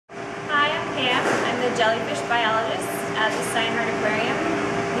jellyfish biologist at the Steinhardt Aquarium,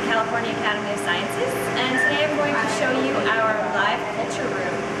 the California Academy of Sciences, and today I'm going to show you our live culture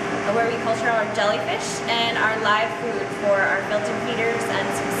room, where we culture our jellyfish and our live food for our filter feeders and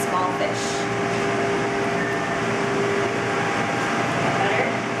some small fish.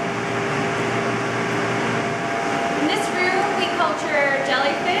 In this room we culture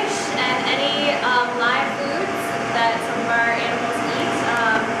jellyfish and any live foods that some of our animals eat.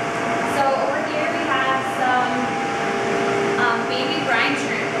 So over here we have some baby brine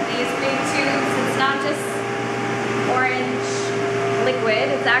shrimp. These big tubes, it's not just orange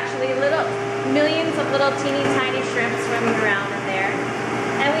liquid, it's actually millions of little teeny tiny shrimp swimming around in there.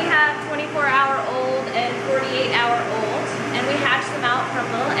 And we have 24-hour-old and 48-hour-old, and we hatch them out from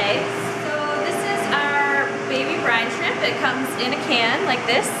little eggs. So this is our baby brine shrimp. It comes in a can like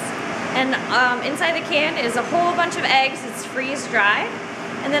this, and inside the can is a whole bunch of eggs. It's freeze dried,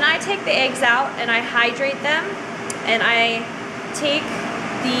 and then I take the eggs out and I hydrate them, and I take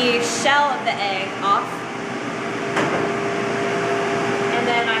the shell of the egg off, and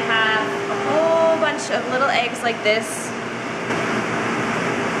then I have a whole bunch of little eggs like this.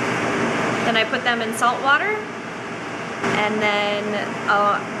 Then I put them in salt water, and then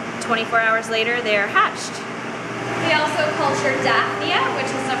 24 hours later they are hatched. We also culture Daphnia,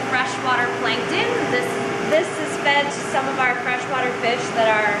 which is a freshwater plankton. This is fed to some of our freshwater fish that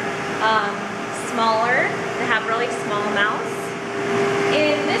are smaller, that have really small mouths.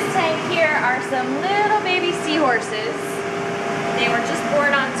 In this tank here are some little baby seahorses. They were just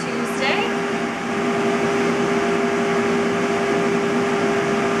born on Tuesday.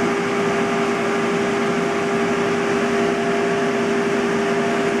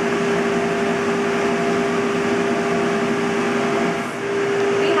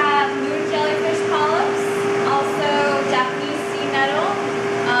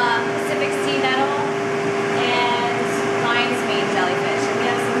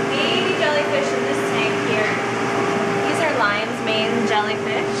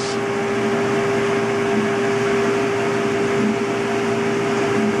 Jellyfish.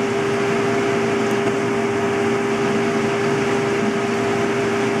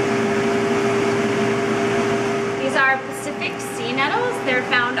 These are Pacific sea nettles. They're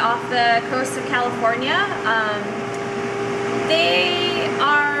found off the coast of California. They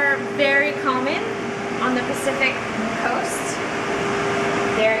are very common on the Pacific coast.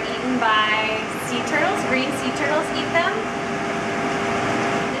 They're eaten by sea turtles. Green sea turtles eat them.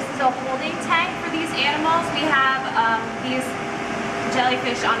 A holding tank for these animals. We have these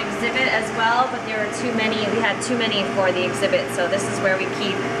jellyfish on exhibit as well, but there were too many. We had too many for the exhibit, so this is where we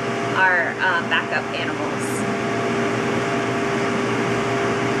keep our backup animals.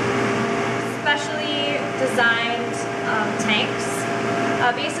 Specially designed tanks.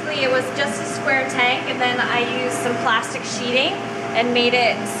 Basically, it was just a square tank, and then I used some plastic sheeting and made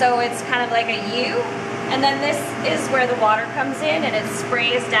it so it's kind of like a U. And then this is where the water comes in, and it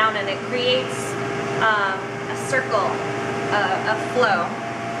sprays down, and it creates a circle, a flow.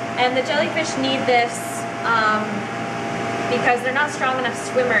 And the jellyfish need this because they're not strong enough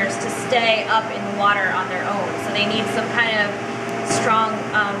swimmers to stay up in the water on their own. So they need some kind of strong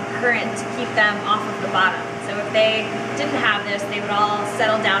current to keep them off of the bottom. So if they didn't have this, they would all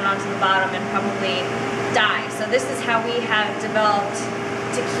settle down onto the bottom and probably die. So this is how we have developed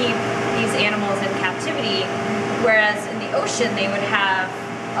to keep these animals in captivity, whereas in the ocean they would have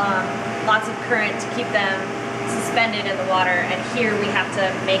lots of current to keep them suspended in the water, and here we have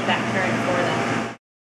to make that current for them.